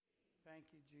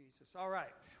Thank you, Jesus. All right.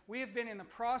 We have been in the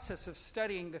process of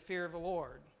studying the fear of the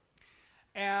Lord.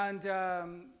 And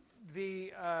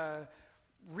the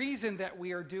reason that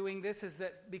we are doing this is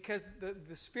that because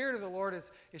the Spirit of the Lord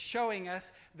is showing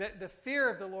us that the fear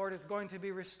of the Lord is going to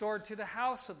be restored to the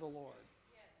house of the Lord.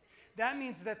 That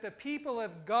means that the people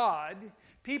of God,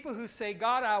 people who say,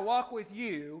 God, I walk with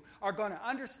you, are going to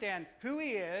understand who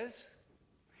He is,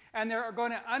 and they're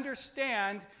going to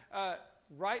understand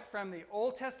right from the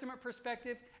Old Testament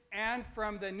perspective and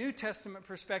from the New Testament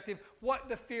perspective what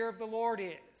the fear of the Lord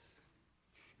is.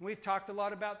 We've talked a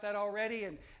lot about that already,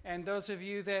 and those of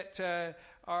you that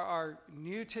are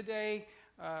new today,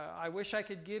 I wish I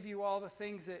could give you all the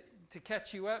things to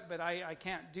catch you up, but I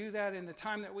can't do that in the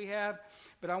time that we have.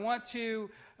 But I want to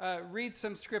read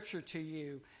some scripture to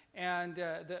you. And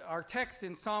our text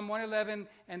in Psalm 111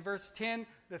 and verse 10,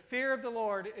 the fear of the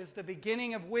Lord is the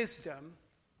beginning of wisdom,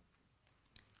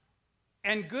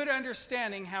 and good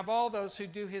understanding have all those who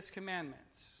do His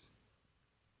commandments.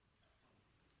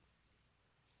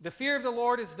 The fear of the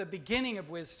Lord is the beginning of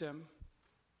wisdom,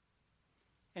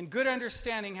 and good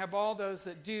understanding have all those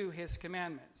that do His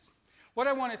commandments. What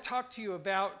I want to talk to you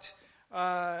about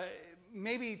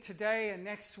maybe today and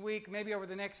next week, maybe over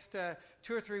the next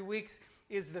 2 or 3 weeks,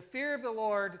 is the fear of the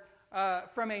Lord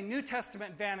from a New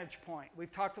Testament vantage point.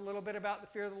 We've talked a little bit about the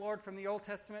fear of the Lord from the Old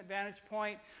Testament vantage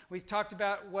point. We've talked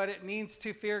about what it means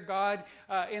to fear God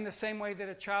in the same way that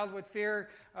a child would fear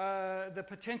the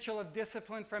potential of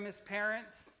discipline from his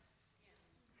parents.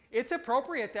 It's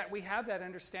appropriate that we have that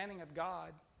understanding of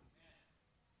God.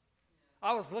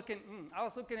 I was looking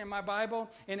in my Bible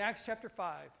in Acts chapter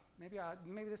 5.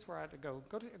 Maybe this is where I have to go.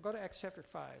 Go to Acts chapter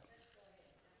 5.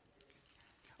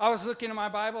 I was looking in my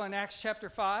Bible in Acts chapter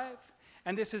 5,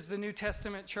 and this is the New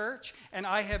Testament church, and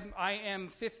I am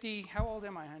 50, how old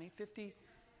am I, honey?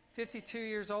 52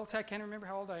 years old, so I can't remember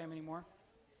how old I am anymore.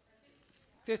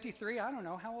 53, I don't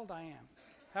know how old I am.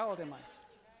 How old am I?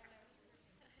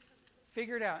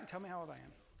 Figure it out and tell me how old I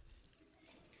am.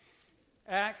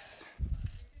 Acts,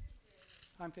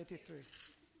 I'm 53.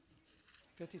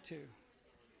 52.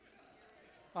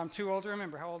 I'm too old to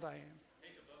remember how old I am.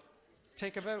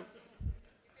 Take a vote.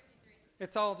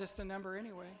 It's all just a number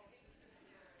anyway.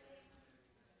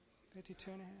 52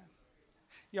 and a half.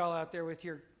 Y'all out there with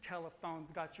your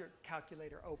telephones, got your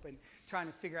calculator open, trying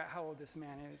to figure out how old this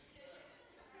man is.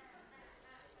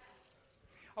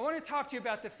 I want to talk to you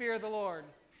about the fear of the Lord.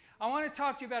 I want to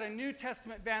talk to you about a New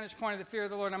Testament vantage point of the fear of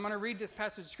the Lord. I'm going to read this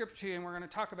passage of Scripture to you, and we're going to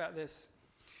talk about this.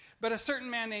 But a certain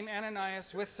man named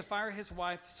Ananias, with Sapphira his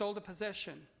wife, sold a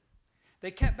possession. They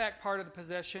kept back part of the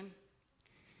possession.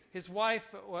 His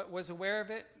wife was aware of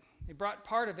it. They brought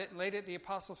part of it and laid it at the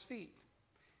apostles' feet.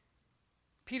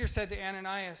 Peter said to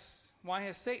Ananias, "Why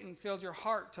has Satan filled your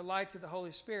heart to lie to the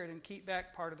Holy Spirit and keep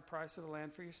back part of the price of the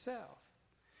land for yourself?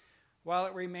 While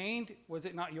it remained, was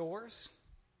it not yours?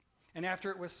 And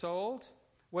after it was sold,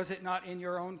 was it not in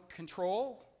your own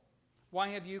control? Why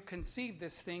have you conceived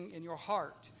this thing in your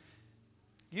heart?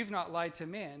 You've not lied to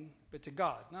men, but to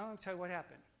God." Now, let me tell you what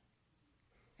happened.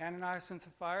 Ananias and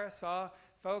Sapphira saw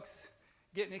folks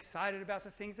getting excited about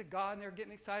the things of God, and they were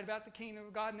getting excited about the kingdom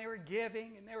of God, and they were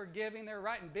giving, they were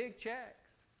writing big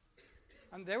checks.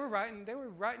 And they were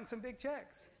writing some big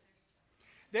checks.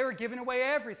 They were giving away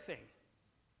everything,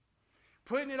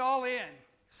 putting it all in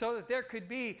so that there could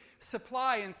be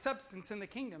supply and substance in the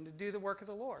kingdom to do the work of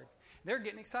the Lord. They're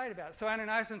getting excited about it. So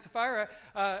Ananias and Sapphira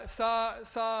saw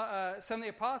some of the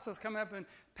apostles coming up and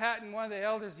patting one of the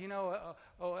elders.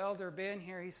 Elder Ben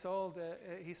here, he sold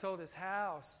his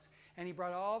house, and he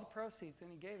brought all the proceeds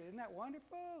and he gave it. Isn't that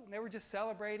wonderful? And they were just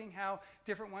celebrating how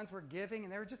different ones were giving,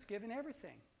 and they were just giving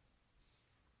everything.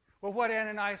 Well, what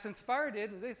Ananias and Sapphira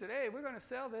did was they said, "Hey, we're going to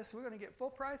sell this. We're going to get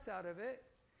full price out of it.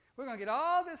 We're going to get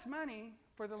all this money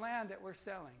for the land that we're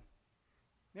selling.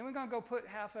 Then we're going to go put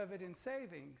half of it in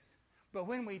savings. But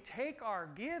when we take our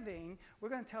giving, we're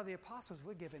going to tell the apostles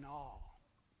we're giving all."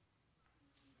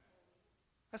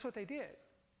 That's what they did.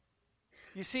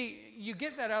 You see, you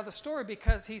get that out of the story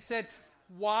because he said,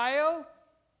 while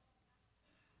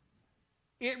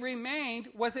it remained,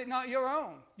 was it not your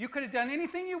own? You could have done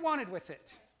anything you wanted with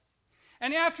it.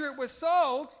 And after it was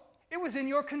sold, it was in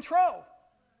your control.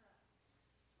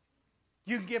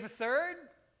 You can give a third.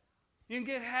 You can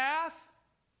get half.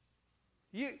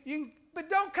 But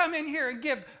don't come in here and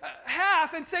give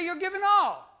half and say you're giving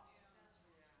all.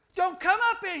 Don't come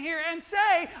up in here and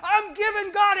say, "I'm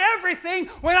giving God everything,"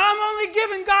 when I'm only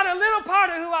giving God a little part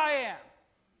of who I am.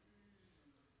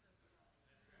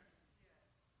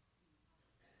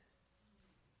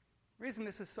 The reason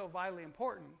this is so vitally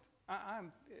important,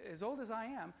 I'm as old as I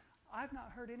am, I've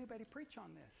not heard anybody preach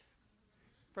on this.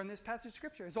 from this passage of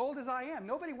Scripture. As old as I am,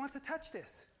 nobody wants to touch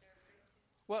this.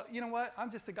 Well, you know what?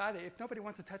 I'm just the guy that if nobody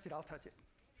wants to touch it, I'll touch it.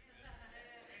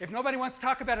 If nobody wants to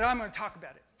talk about it, I'm going to talk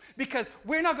about it. Because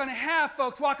we're not going to have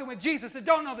folks walking with Jesus that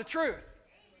don't know the truth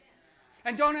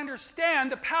and don't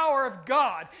understand the power of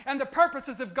God and the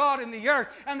purposes of God in the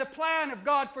earth and the plan of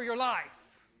God for your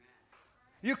life.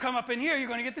 You come up in here, you're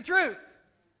going to get the truth.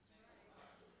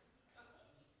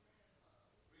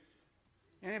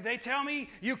 And if they tell me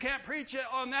you can't preach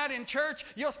on that in church,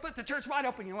 you'll split the church wide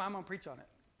open. You know, I'm going to preach on it.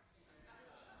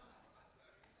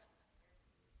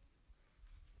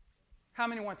 How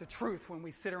many want the truth when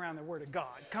we sit around the Word of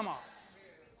God? Come on.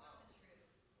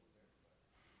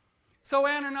 So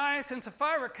Ananias and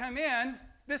Sapphira come in.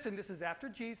 Listen, this is after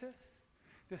Jesus.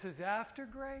 This is after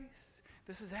grace.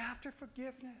 This is after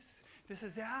forgiveness. This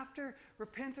is after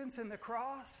repentance and the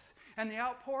cross and the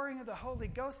outpouring of the Holy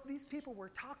Ghost. These people were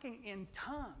talking in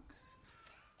tongues.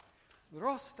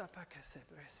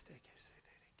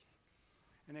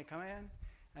 And they come in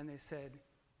and they said,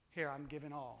 here, I'm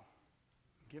giving all.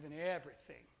 I'm giving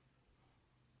everything.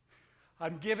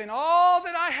 I'm giving all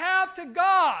that I have to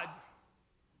God.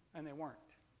 And they weren't.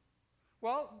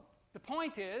 Well, the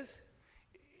point is,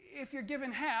 if you're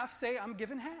giving half, say, I'm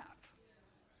giving half.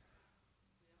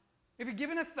 If you're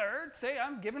giving a third, say,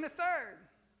 I'm giving a third.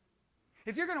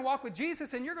 If you're going to walk with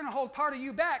Jesus and you're going to hold part of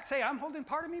you back, say, I'm holding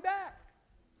part of me back.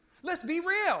 Let's be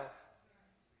real.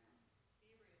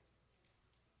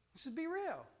 Let's just be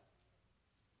real.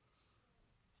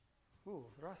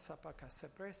 Let's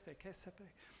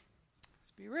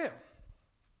be real.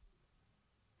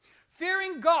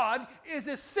 Fearing God is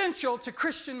essential to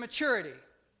Christian maturity.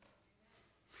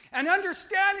 And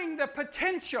understanding the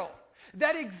potential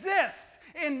that exists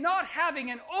in not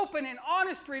having an open and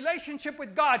honest relationship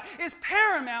with God is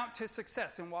paramount to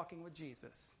success in walking with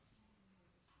Jesus.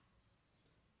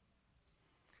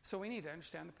 So we need to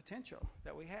understand the potential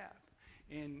that we have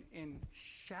in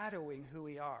shadowing who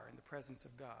we are in the presence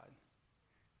of God.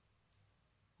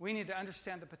 We need to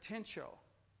understand the potential.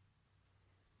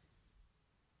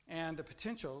 And the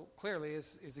potential, clearly,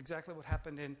 is exactly what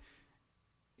happened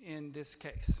in this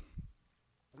case.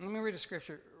 Let me read a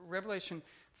scripture. Revelation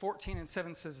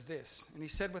 14:7 says this, and he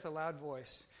said with a loud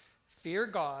voice, fear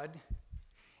God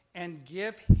and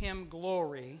give him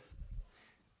glory,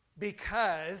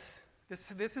 because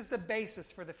this is the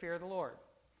basis for the fear of the Lord.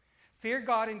 Fear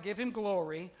God and give him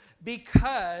glory,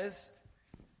 because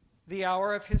the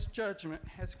hour of his judgment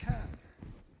has come.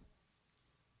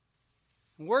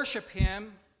 Worship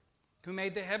him who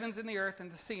made the heavens and the earth and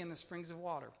the sea and the springs of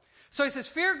water. So he says,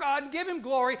 fear God, give him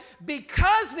glory,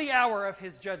 because the hour of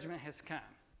his judgment has come.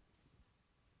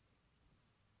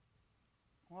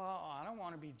 Well, I don't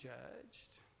want to be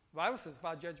judged. The Bible says if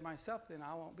I judge myself, then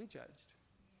I won't be judged.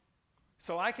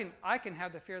 So I can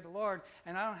have the fear of the Lord,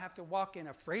 and I don't have to walk in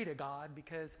afraid of God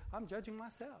because I'm judging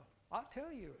myself. I'll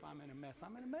tell you if I'm in a mess,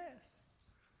 I'm in a mess.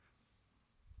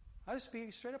 I'll just be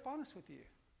straight up honest with you.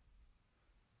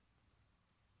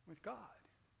 With God.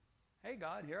 Hey,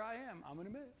 God, here I am. I'm in a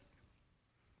mess.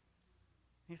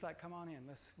 He's like, come on in.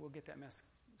 We'll get that mess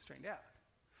straightened out.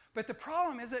 But the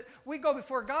problem is that we go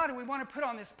before God and we want to put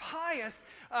on this pious,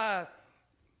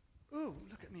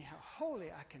 look at me, how holy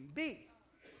I can be.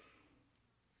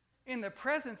 In the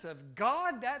presence of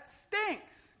God, that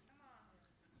stinks.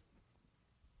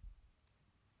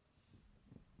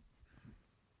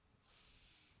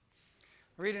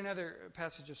 Read another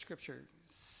passage of Scripture.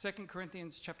 2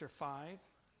 Corinthians chapter 5,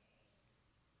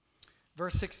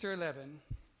 verse 6 through 11.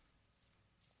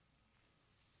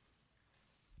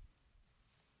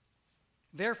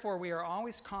 Therefore, we are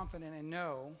always confident and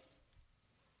know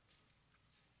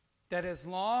that as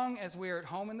long as we are at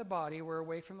home in the body, we're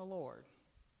away from the Lord.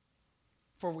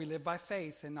 For we live by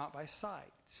faith and not by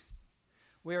sight.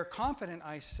 We are confident,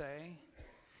 I say,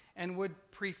 and would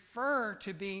prefer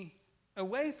to be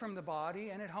away from the body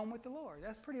and at home with the Lord.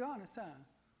 That's pretty honest, huh?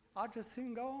 I'll just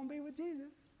soon go and be with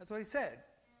Jesus. That's what he said.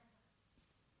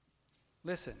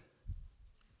 Listen.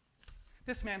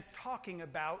 This man's talking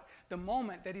about the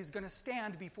moment that he's going to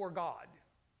stand before God.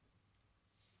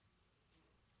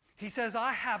 He says,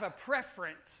 I have a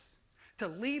preference to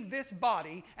leave this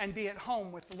body and be at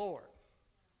home with the Lord.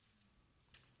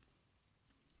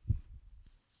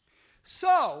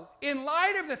 So, in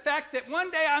light of the fact that one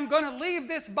day I'm going to leave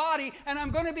this body and I'm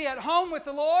going to be at home with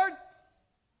the Lord,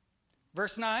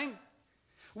 verse 9,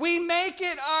 we make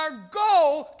it our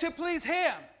goal to please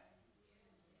him.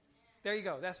 There you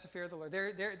go. That's the fear of the Lord.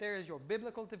 There is your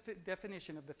biblical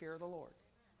definition of the fear of the Lord.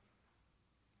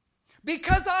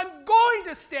 Because I'm going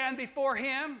to stand before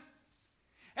him,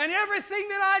 And everything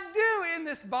that I do in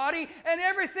this body, and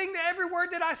every word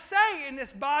that I say in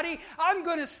this body, I'm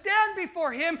going to stand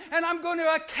before him and I'm going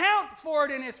to account for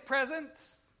it in his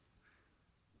presence.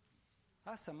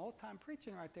 That's some old-time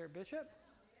preaching right there, Bishop.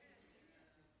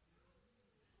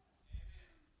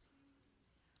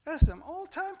 That's some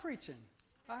old-time preaching.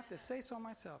 I have to say so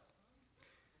myself.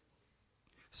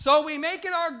 So we make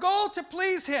it our goal to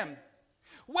please him,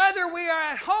 whether we are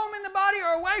at home in the body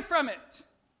or away from it.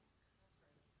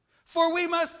 For we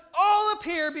must all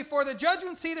appear before the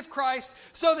judgment seat of Christ,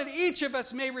 so that each of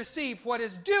us may receive what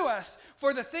is due us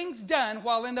for the things done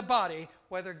while in the body,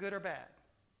 whether good or bad.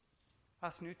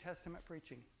 That's New Testament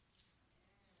preaching.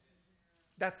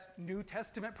 That's New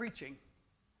Testament preaching.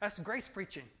 That's grace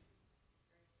preaching.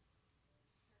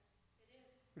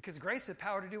 Because grace is the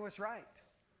power to do what's right.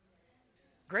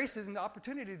 Grace isn't the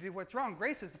opportunity to do what's wrong.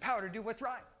 Grace is the power to do what's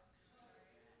right.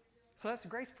 So that's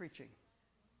grace preaching.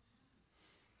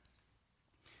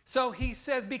 So he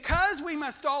says, because we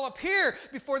must all appear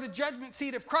before the judgment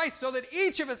seat of Christ, so that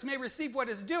each of us may receive what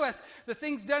is due us, the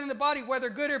things done in the body, whether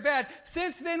good or bad.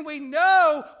 Since then we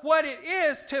know what it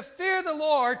is to fear the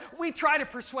Lord, we try to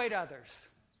persuade others.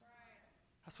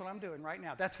 That's what I'm doing right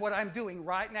now. That's what I'm doing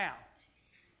right now.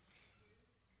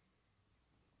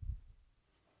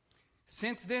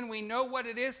 Since then we know what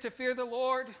it is to fear the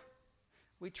Lord,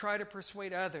 we try to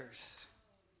persuade others.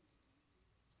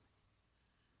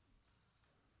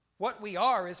 What we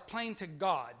are is plain to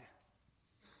God.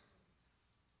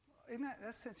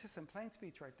 That's just some plain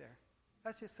speech right there.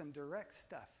 That's just some direct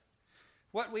stuff.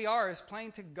 What we are is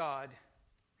plain to God,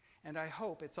 and I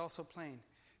hope it's also plain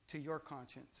to your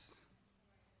conscience.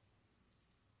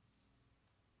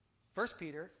 1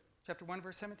 Peter chapter 1,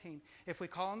 verse 17. If we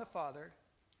call on the Father,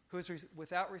 who is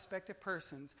without respect of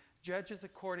persons, judges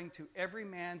according to every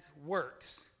man's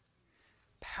works,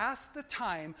 pass the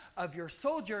time of your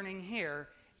sojourning here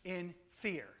in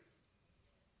fear.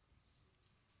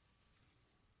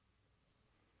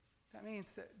 That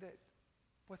means that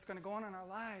what's going to go on in our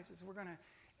lives is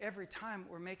every time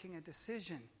we're making a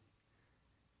decision,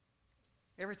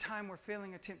 every time we're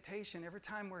feeling a temptation, every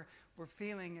time we're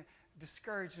feeling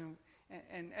discouraged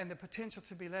and the potential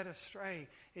to be led astray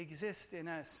exists in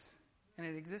us. And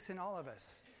it exists in all of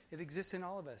us. It exists in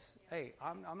all of us. Hey,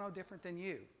 I'm no different than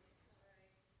you.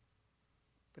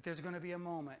 But there's going to be a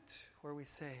moment where we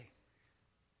say,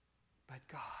 but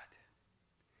God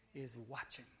is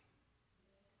watching.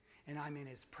 And I'm in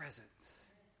his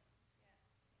presence.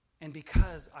 And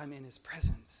because I'm in his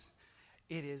presence,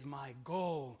 it is my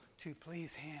goal to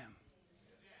please him.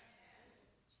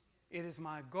 It is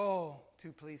my goal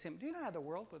to please him. Do you know how the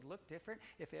world would look different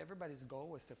if everybody's goal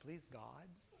was to please God?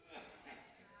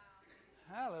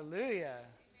 Hallelujah.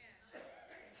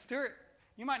 Stuart,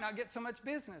 you might not get so much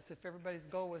business if everybody's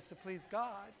goal was to please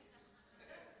God.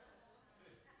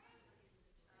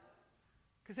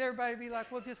 Because everybody would be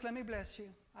like, well, just let me bless you.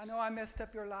 I know I messed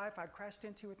up your life. I crashed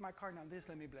into you with my car. Now just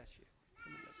let me bless you.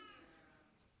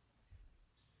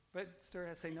 But Stuart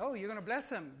has to say, no, you're going to bless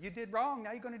him. You did wrong.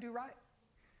 Now you're going to do right.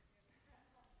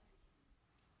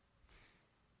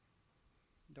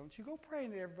 Don't you go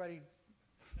praying that everybody...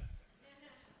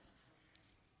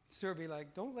 Stuart will be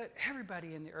like, don't let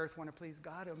everybody in the earth want to please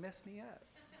God. It'll mess me up.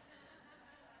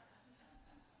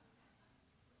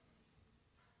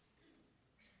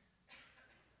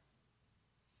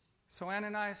 So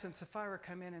Ananias and Sapphira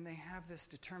come in and they have this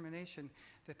determination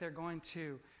that they're going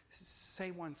to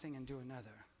say one thing and do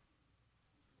another.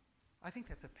 I think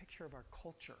that's a picture of our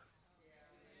culture.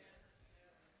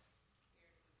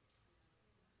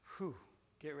 Whew,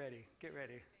 get ready, get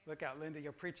ready. Look out, Linda,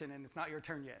 you're preaching and it's not your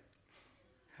turn yet.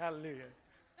 Hallelujah.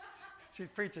 She's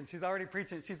preaching. She's already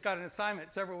preaching. She's got an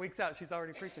assignment several weeks out. She's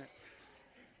already preaching it.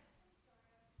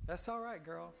 That's all right,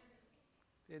 girl.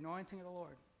 The anointing of the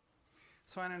Lord.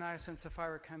 So Ananias and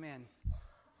Sapphira come in.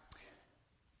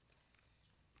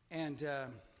 And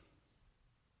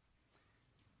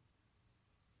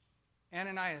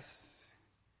Ananias,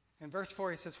 in verse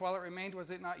 4, he says, while it remained,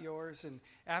 was it not yours? And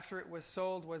after it was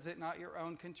sold, was it not your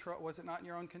own control? Was it not in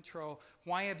your own control?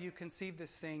 Why have you conceived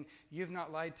this thing? You've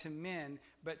not lied to men,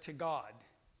 but to God.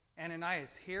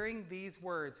 Ananias, hearing these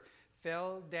words,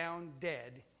 fell down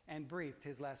dead and breathed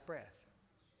his last breath.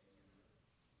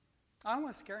 I don't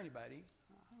want to scare anybody.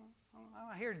 I'm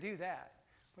not here to do that.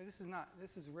 But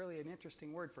this is really an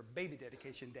interesting word for baby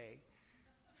dedication day.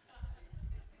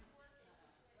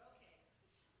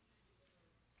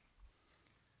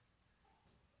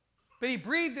 But he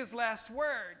breathed his last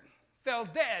word, fell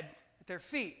dead at their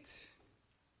feet.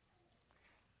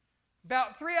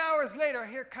 About 3 hours later,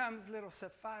 here comes little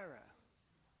Sapphira.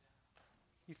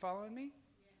 You following me?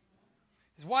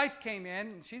 His wife came in,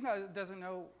 and she doesn't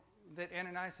know that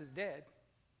Ananias is dead.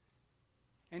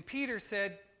 And Peter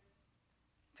said,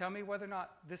 tell me whether or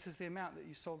not this is the amount that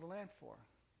you sold the land for.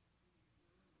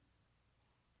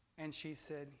 And she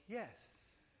said, yes.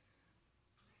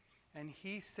 And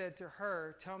he said to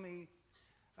her, tell me,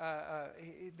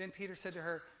 then Peter said to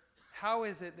her, how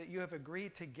is it that you have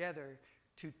agreed together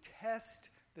to test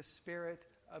the Spirit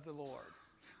of the Lord?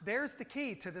 There's the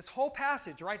key to this whole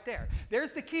passage right there.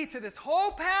 There's the key to this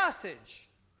whole passage.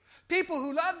 People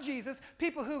who love Jesus,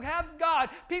 people who have God,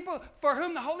 people for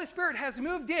whom the Holy Spirit has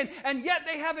moved in, and yet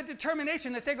they have a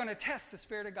determination that they're going to test the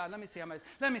Spirit of God. Let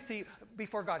me see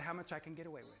before God how much I can get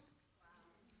away with.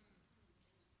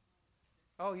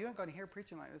 Oh, you ain't going to hear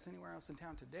preaching like this anywhere else in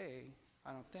town today,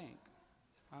 I don't think.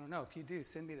 I don't know. If you do,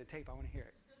 send me the tape. I want to hear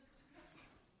it.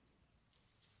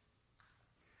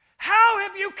 How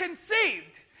have you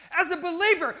conceived as a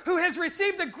believer who has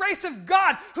received the grace of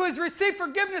God, who has received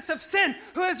forgiveness of sin,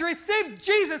 who has received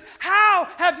Jesus? How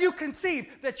have you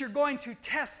conceived that you're going to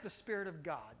test the Spirit of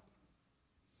God?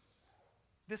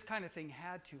 This kind of thing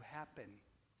had to happen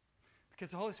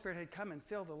because the Holy Spirit had come and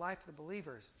filled the life of the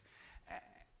believers.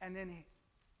 And then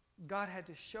God had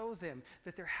to show them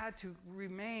that there had to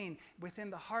remain within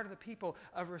the heart of the people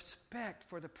a respect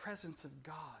for the presence of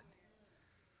God.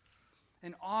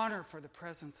 An honor for the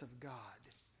presence of God.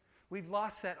 We've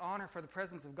lost that honor for the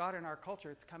presence of God in our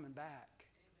culture. It's coming back.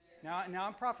 Now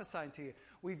I'm prophesying to you.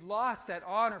 We've lost that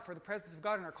honor for the presence of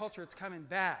God in our culture. It's coming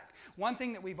back. One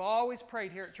thing that we've always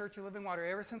prayed here at Church of Living Water,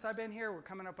 ever since I've been here, we're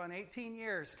coming up on 18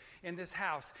 years in this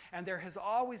house, and there has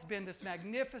always been this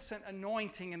magnificent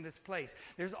anointing in this place.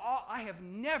 I have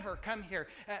never come here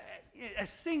a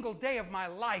single day of my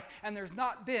life, and there's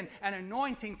not been an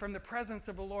anointing from the presence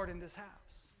of the Lord in this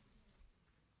house.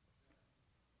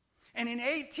 And in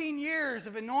 18 years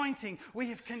of anointing, we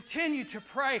have continued to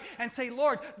pray and say,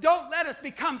 Lord, don't let us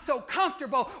become so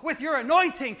comfortable with your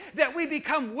anointing that we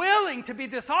become willing to be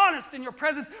dishonest in your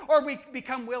presence, or we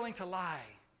become willing to lie,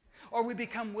 or we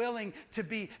become willing to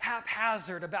be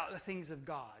haphazard about the things of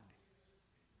God.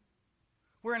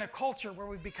 We're in a culture where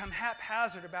we've become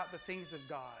haphazard about the things of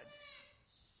God.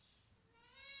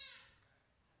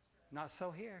 Not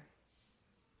so here.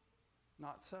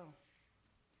 Not so.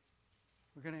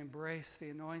 We're going to embrace the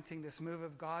anointing, this move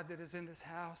of God that is in this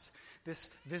house,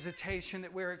 this visitation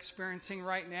that we're experiencing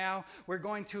right now. We're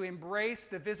going to embrace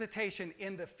the visitation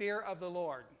in the fear of the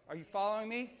Lord. Are you following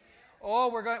me?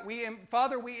 Oh,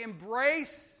 Father, we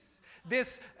embrace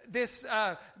this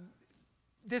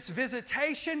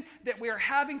visitation that we are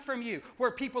having from you, where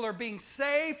people are being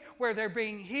saved, where they're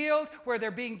being healed, where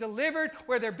they're being delivered,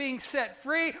 where they're being set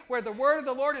free, where the word of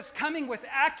the Lord is coming with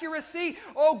accuracy.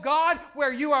 Oh God,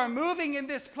 where you are moving in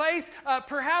this place,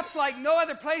 perhaps like no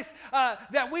other place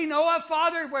that we know of,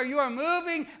 Father, where you are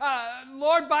moving,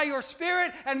 Lord, by your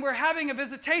Spirit, and we're having a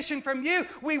visitation from you.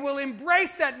 We will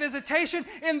embrace that visitation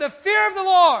in the fear of the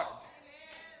Lord.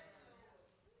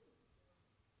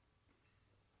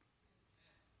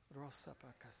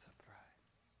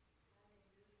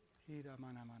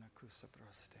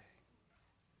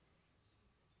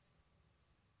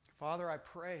 Father, I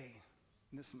pray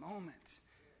in this moment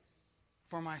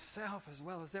for myself as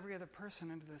well as every other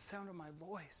person under the sound of my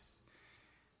voice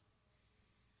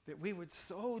that we would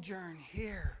sojourn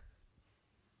here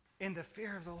in the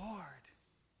fear of the Lord.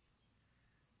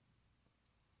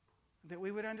 That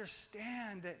we would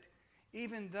understand that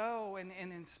even though and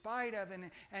in spite of,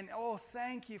 and oh,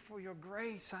 thank you for your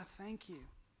grace. I thank you.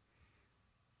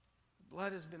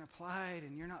 Blood has been applied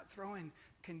and you're not throwing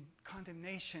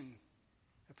condemnation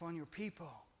upon your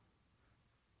people.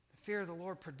 The fear of the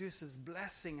Lord produces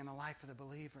blessing in the life of the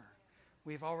believer.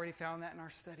 We've already found that in our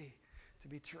study to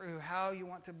be true, how you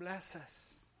want to bless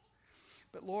us.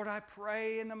 But Lord, I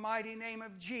pray in the mighty name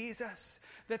of Jesus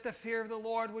that the fear of the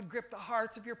Lord would grip the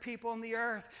hearts of your people in the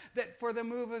earth, that for the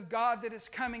move of God that is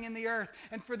coming in the earth,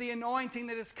 and for the anointing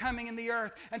that is coming in the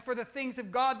earth, and for the things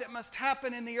of God that must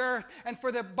happen in the earth, and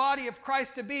for the body of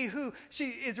Christ to be who she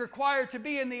is required to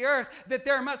be in the earth, that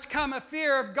there must come a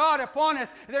fear of God upon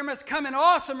us. There must come an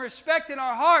awesome respect in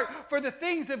our heart for the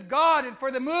things of God and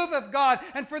for the move of God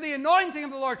and for the anointing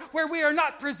of the Lord, where we are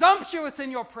not presumptuous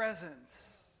in your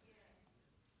presence,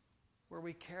 where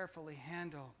we carefully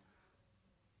handle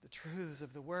the truths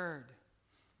of the Word,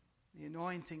 the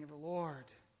anointing of the Lord.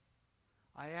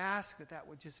 I ask that that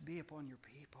would just be upon your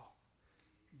people.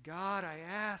 God, I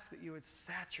ask that you would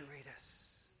saturate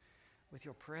us with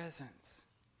your presence,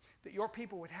 That your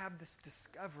people would have this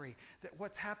discovery that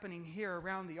what's happening here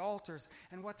around the altars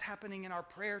and what's happening in our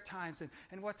prayer times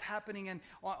and what's happening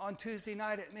on Tuesday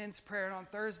night at men's prayer and on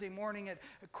Thursday morning at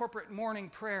corporate morning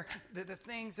prayer, that the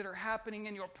things that are happening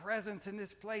in your presence in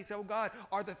this place, oh God,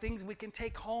 are the things we can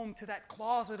take home to that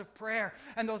closet of prayer.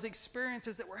 And those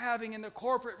experiences that we're having in the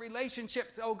corporate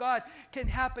relationships, oh God, can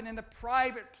happen in the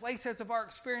private places of our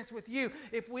experience with you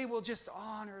if we will just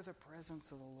honor the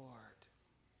presence of the Lord.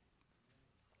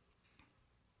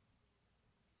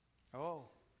 Oh,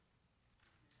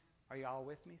 are you all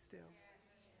with me still?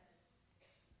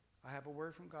 I have a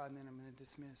word from God, and then I'm going to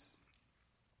dismiss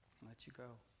and let you go.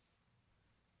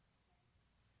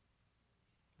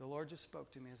 The Lord just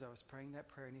spoke to me as I was praying that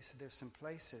prayer, and He said, there's some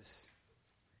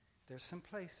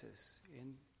places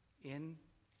in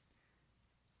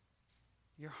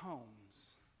your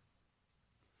homes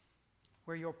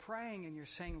where you're praying and you're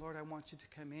saying, Lord, I want you to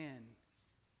come in.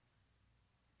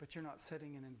 But you're not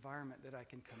setting an environment that I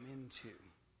can come into.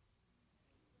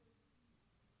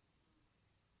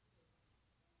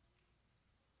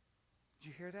 Did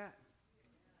you hear that?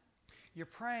 You're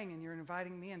praying and you're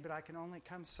inviting me in, but I can only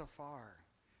come so far.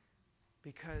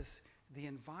 Because the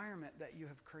environment that you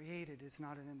have created is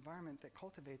not an environment that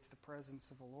cultivates the presence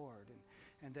of the Lord.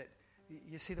 And that,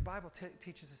 you see, the Bible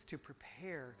teaches us to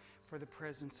prepare for the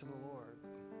presence of the Lord.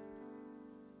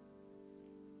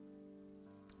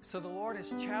 So the Lord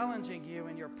is challenging you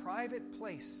in your private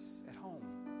place at home.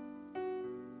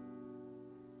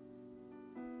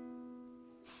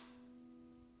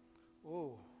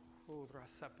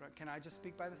 Can I just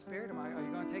speak by the Spirit? Are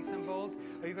you going to take some bold?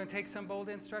 Are you going to take some bold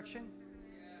instruction?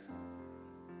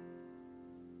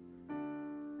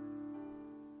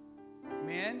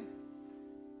 Men,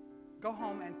 go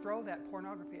home and throw that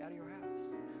pornography out of your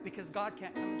house because God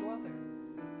can't come and dwell there.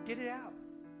 Get it out.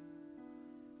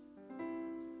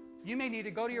 You may need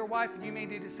to go to your wife and you may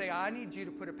need to say, I need you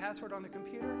to put a password on the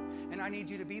computer and I need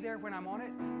you to be there when I'm on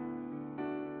it.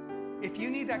 If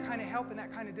you need that kind of help and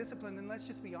that kind of discipline, then let's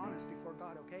just be honest before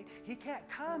God, okay? He can't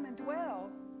come and dwell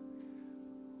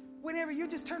whenever you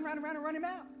just turn around and run him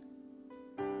out.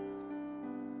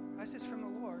 That's just from the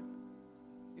Lord.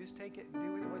 You just take it and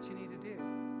do with it what you need to do.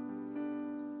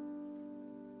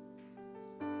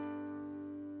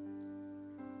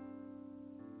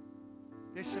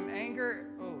 There's some anger.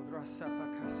 Oh,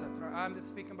 I'm just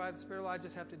speaking by the Spirit. I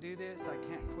just have to do this. I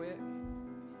can't quit.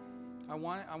 I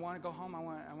want to go home. I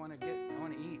want to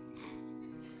eat.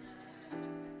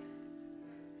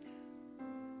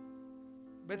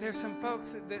 But there's some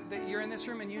folks that you're in this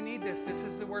room and you need this. This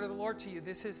is the word of the Lord to you.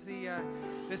 This is the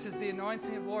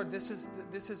anointing of the Lord. This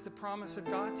is the promise of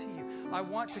God to you. I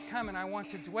want to come and I want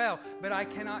to dwell, but I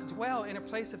cannot dwell in a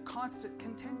place of constant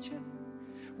contention.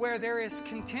 Where there is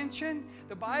contention,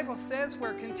 the Bible says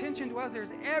where contention dwells,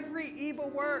 there's every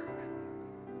evil work.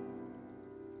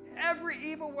 Every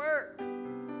evil work.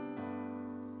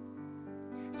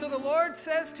 So the Lord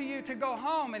says to you to go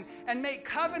home and make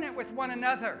covenant with one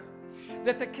another.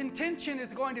 That the contention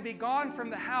is going to be gone from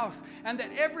the house. And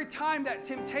that every time that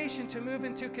temptation to move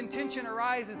into contention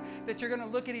arises, that you're going to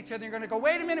look at each other and you're going to go,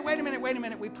 wait a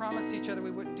minute. We promised each other we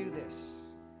wouldn't do this.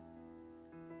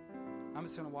 I'm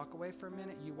just going to walk away for a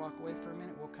minute. You walk away for a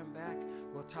minute. We'll come back.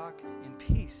 We'll talk in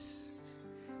peace.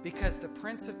 Because the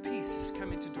Prince of Peace is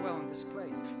coming to dwell in this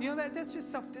place. You know, that's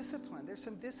just self-discipline. There's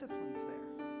some disciplines there.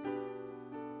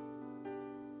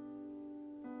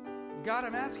 God,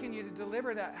 I'm asking you to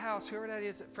deliver that house, whoever that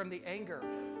is, from the anger.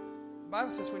 The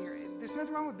Bible says there's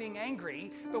nothing wrong with being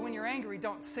angry, but when you're angry,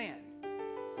 don't sin.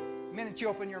 The minute you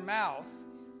open your mouth,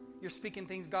 you're speaking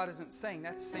things God isn't saying.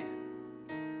 That's sin.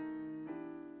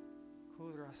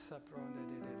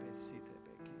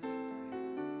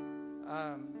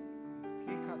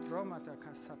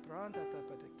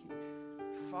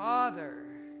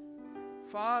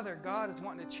 Father, God is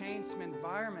wanting to change some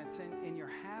environments in your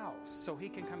house so He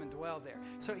can come and dwell there.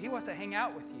 So He wants to hang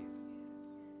out with you.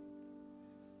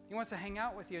 He wants to hang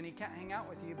out with you, and He can't hang out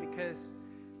with you because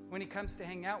when He comes to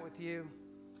hang out with you,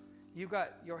 you got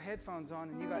your headphones on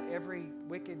and you got every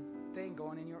wicked thing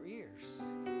going in your ears.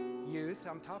 Youth,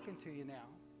 I'm talking to you now.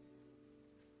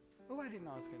 Oh, I didn't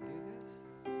know I was going to do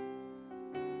this.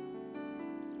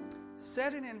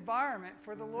 Set an environment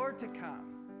for the Lord to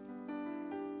come.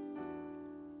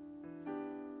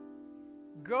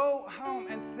 Go home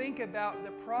and think about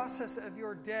the process of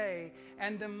your day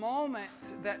and the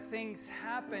moment that things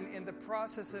happen in the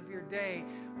process of your day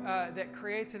that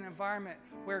creates an environment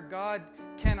where God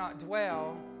cannot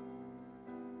dwell.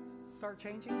 Start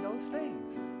changing those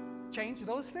things. Change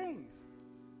those things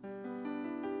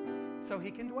so He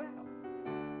can dwell.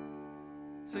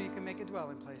 So you can make a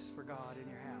dwelling place for God in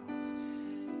your house.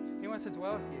 house. He wants to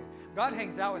dwell with you. God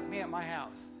hangs out with me at my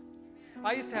house.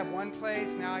 I used to have one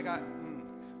place. Now I got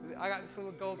this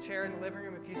little gold chair in the living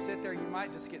room. If you sit there, you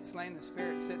might just get slain in the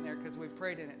spirit sitting there because we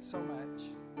prayed in it so much.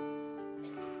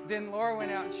 Then Laura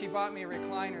went out and she bought me a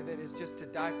recliner that is just to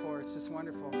die for. It's just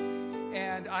wonderful.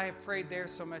 And I have prayed there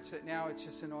so much that now it's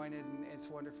just anointed and it's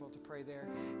wonderful to pray there.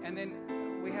 And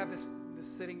then we have this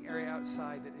sitting area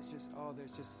outside that is just,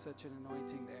 there's just such an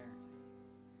anointing there.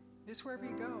 Just wherever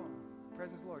you go,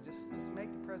 presence of the Lord. Just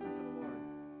make the presence of the Lord.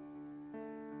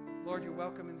 Lord, you're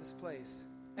welcome in this place.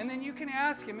 And then you can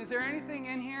ask him, is there anything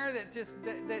in here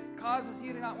that causes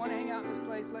you to not want to hang out in this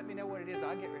place? Let me know what it is.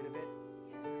 I'll get rid of it.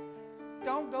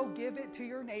 Don't go give it to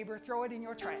your neighbor. Throw it in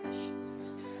your trash.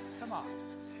 Come on.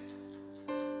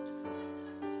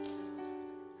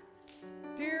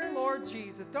 Dear Lord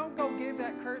Jesus, don't go give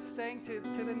that cursed thing to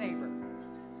the neighbor.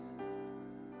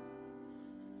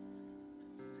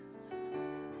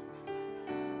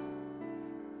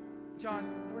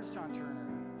 Where's John Turner?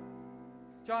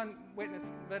 John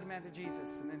witnessed, led a man to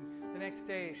Jesus, and then the next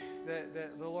day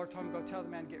the Lord told him, go tell the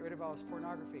man to get rid of all his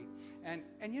pornography. And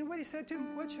you know what he said to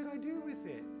him? What should I do with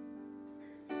it?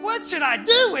 What should I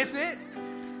do with it?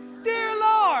 Dear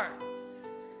Lord!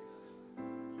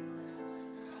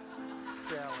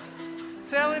 Sell it.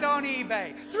 Sell it on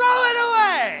eBay. Throw it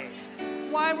away!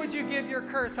 Why would you give your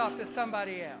curse off to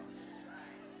somebody else?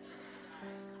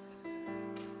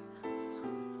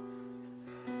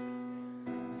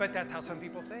 But that's how some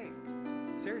people think.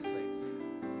 Seriously.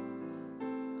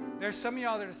 There's some of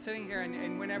y'all that are sitting here,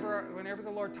 and whenever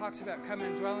the Lord talks about coming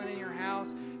and dwelling in your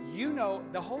house, you know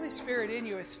the Holy Spirit in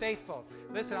you is faithful.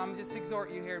 Listen, I'm just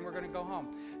exhort you here, and we're going to go home.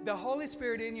 The Holy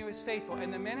Spirit in you is faithful.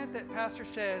 And the minute that Pastor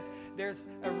says there's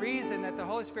a reason that the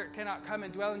Holy Spirit cannot come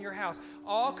and dwell in your house,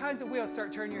 all kinds of wheels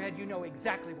start turning your head. You know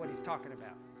exactly what he's talking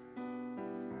about.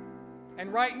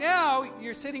 And right now,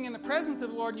 you're sitting in the presence of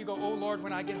the Lord, and you go, oh, Lord,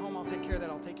 when I get home, I'll take care of that.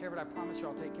 I'll take care of it. I promise you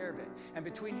I'll take care of it. And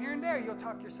between here and there, you'll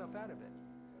talk yourself out of it.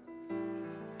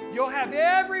 You'll have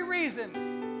every reason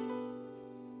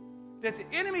that the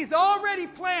enemy's already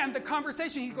planned the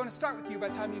conversation he's going to start with you by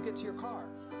the time you get to your car.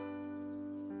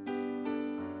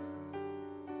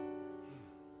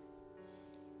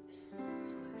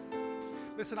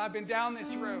 Listen, I've been down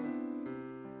this road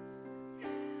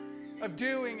of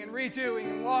doing and redoing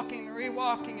and walking and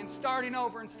rewalking and starting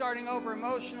over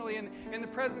emotionally in the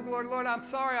presence of the Lord. Lord, I'm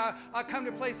sorry. I come to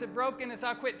a place of brokenness.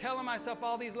 I'll quit telling myself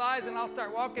all these lies and I'll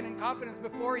start walking in confidence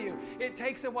before you. It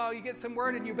takes a while. You get some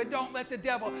word in you, but don't let the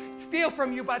devil steal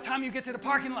from you by the time you get to the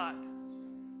parking lot.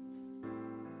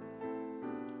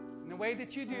 And the way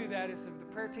that you do that is the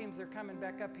prayer teams are coming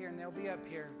back up here, and they'll be up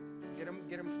here. Get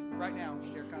them right now.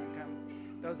 They're going to come.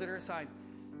 Those that are assigned.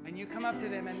 And you come up to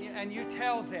them and you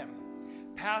tell them,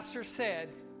 Pastor said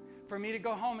for me to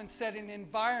go home and set an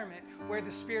environment where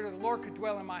the Spirit of the Lord could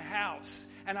dwell in my house.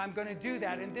 And I'm going to do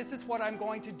that. And this is what I'm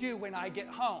going to do when I get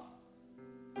home.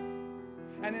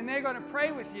 And then they're going to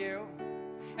pray with you.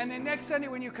 And then next Sunday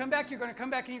when you come back, you're going to come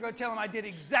back and you're going to tell them I did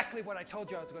exactly what I told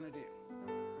you I was going to do.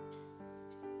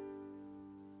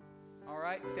 All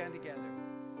right, stand together.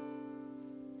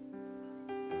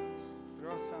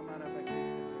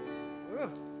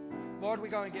 Lord, we're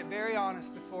going to get very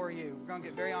honest before you. We're going to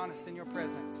get very honest in your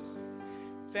presence.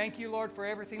 Thank you, Lord, for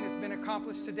everything that's been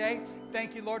accomplished today.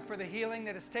 Thank you, Lord, for the healing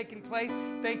that has taken place.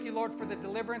 Thank you, Lord, for the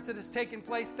deliverance that has taken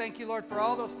place. Thank you, Lord, for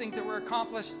all those things that were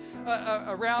accomplished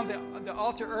around the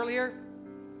altar earlier.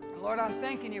 Lord, I'm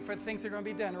thanking you for the things that are going to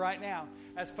be done right now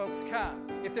as folks come.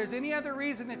 If there's any other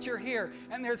reason that you're here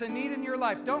and there's a need in your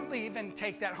life, don't leave and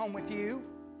take that home with you.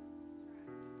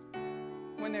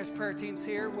 When there's prayer teams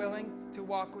here willing to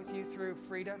walk with you through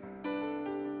freedom,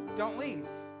 don't leave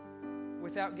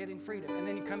without getting freedom. And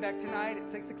then you come back tonight at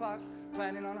 6 o'clock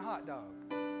planning on a hot dog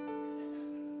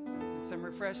and some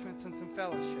refreshments and some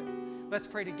fellowship. Let's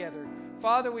pray together.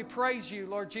 Father, we praise you,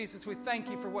 Lord Jesus. We thank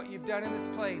you for what you've done in this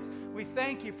place. We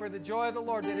thank you for the joy of the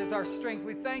Lord that is our strength.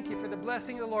 We thank you for the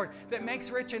blessing of the Lord that makes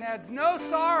rich and adds no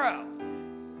sorrow.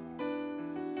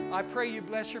 I pray you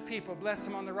bless your people. Bless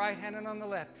them on the right hand and on the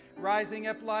left. Rising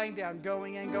up, lying down,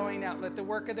 going in, going out. Let the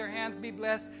work of their hands be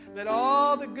blessed. Let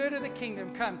all the good of the kingdom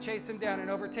come. Chase them down and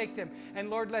overtake them. And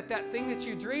Lord, let that thing that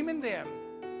you dream in them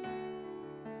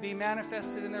be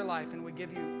manifested in their life. And we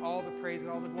give you all the praise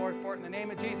and all the glory for it in the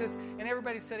name of Jesus. And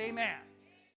everybody said amen.